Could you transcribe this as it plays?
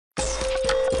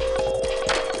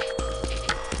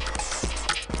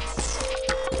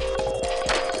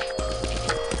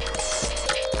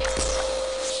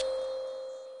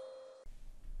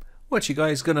What you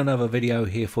guys, got another video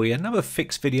here for you, another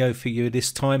fixed video for you this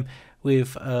time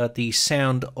with the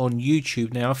sound on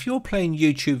YouTube. Now if you're playing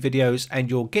YouTube videos and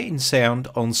you're getting sound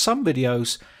on some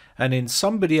videos and in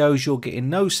some videos you're getting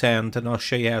no sound, and I'll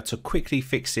show you how to quickly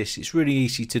fix this. It's really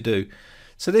easy to do.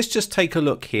 So let's just take a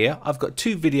look here. I've got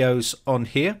two videos on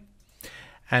here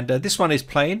and this one is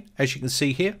playing, as you can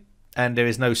see here, and there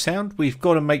is no sound. We've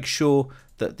got to make sure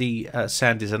that the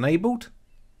sound is enabled.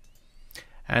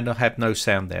 And I have no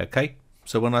sound there. Okay,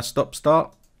 so when I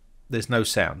start, there's no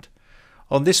sound.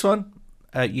 On this one,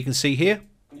 you can see here,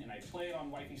 and I play it on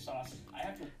wifey sauce.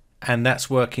 And that's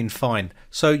working fine.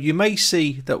 So you may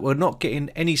see that we're not getting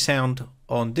any sound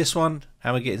on this one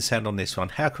and we're getting sound on this one.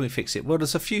 How can we fix it? Well,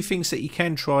 there's a few things that you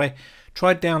can try.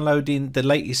 Try downloading the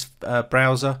latest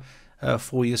browser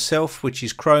for yourself, which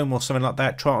is Chrome or something like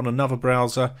that. Try it on another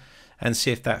browser and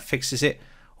see if that fixes it.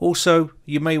 Also,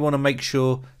 you may want to make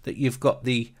sure that you've got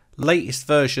the latest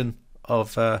version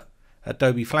of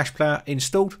Adobe Flash Player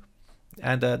installed,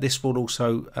 and this will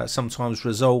also sometimes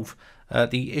resolve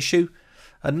the issue.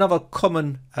 Another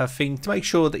common thing, to make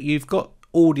sure that you've got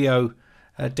audio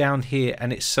down here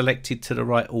and it's selected to the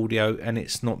right audio and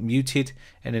it's not muted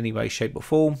in any way, shape or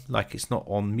form, like it's not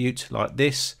on mute like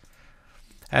this.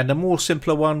 And a more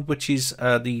simpler one, which is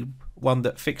the one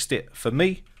that fixed it for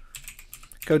me.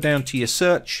 Go down to your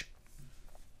search,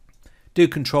 do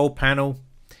control panel.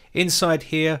 Inside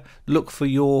here, look for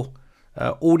your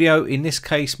audio. In this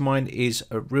case, mine is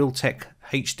a Realtek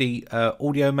HD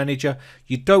audio manager.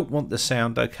 You don't want the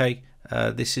sound, okay?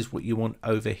 This is what you want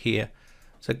over here.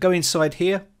 So go inside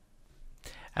here,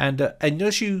 and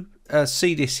as you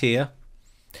see this here,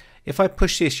 if I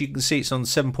push this, you can see it's on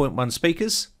 7.1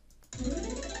 speakers.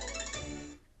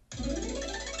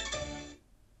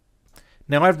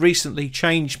 Now I've recently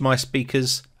changed my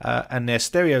speakers and they're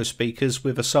stereo speakers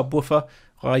with a subwoofer.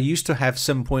 I used to have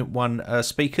 7.1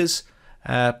 speakers,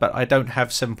 but I don't have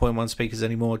 7.1 speakers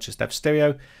anymore, just have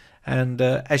stereo. And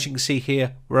as you can see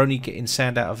here, we're only getting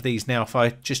sound out of these. Now if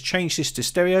I just change this to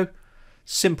stereo,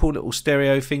 simple little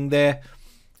stereo thing there,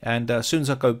 and as soon as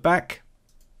I go back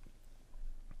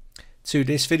to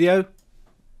this video,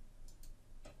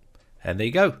 and there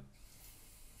you go.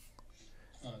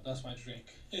 Oh, that's my drink.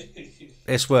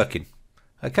 It's working.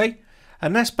 Okay,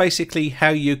 and that's basically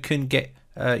how you can get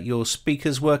your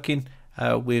speakers working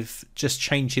with just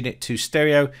changing it to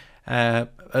stereo. And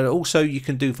also you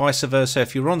can do vice versa.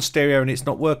 If you're on stereo and it's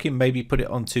not working, maybe put it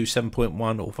onto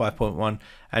 7.1 or 5.1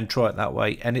 and try it that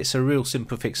way. And it's a real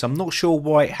simple fix. I'm not sure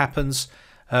why it happens,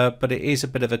 but it is a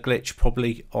bit of a glitch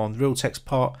probably on Realtek's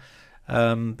part,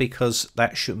 because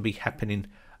that shouldn't be happening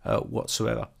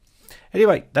whatsoever.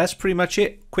 Anyway, that's pretty much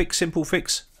it. Quick, simple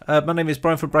fix. My name is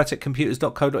Brian from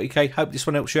realtekcomputers.co.uk. Hope this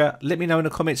one helps you out. Let me know in the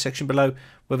comments section below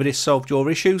whether this solved your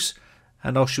issues,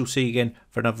 and I shall see you again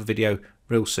for another video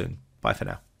real soon. Bye for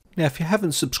now. Now, if you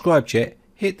haven't subscribed yet,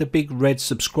 hit the big red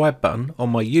subscribe button on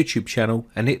my YouTube channel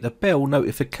and hit the bell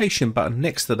notification button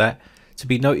next to that to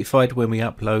be notified when we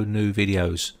upload new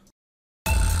videos.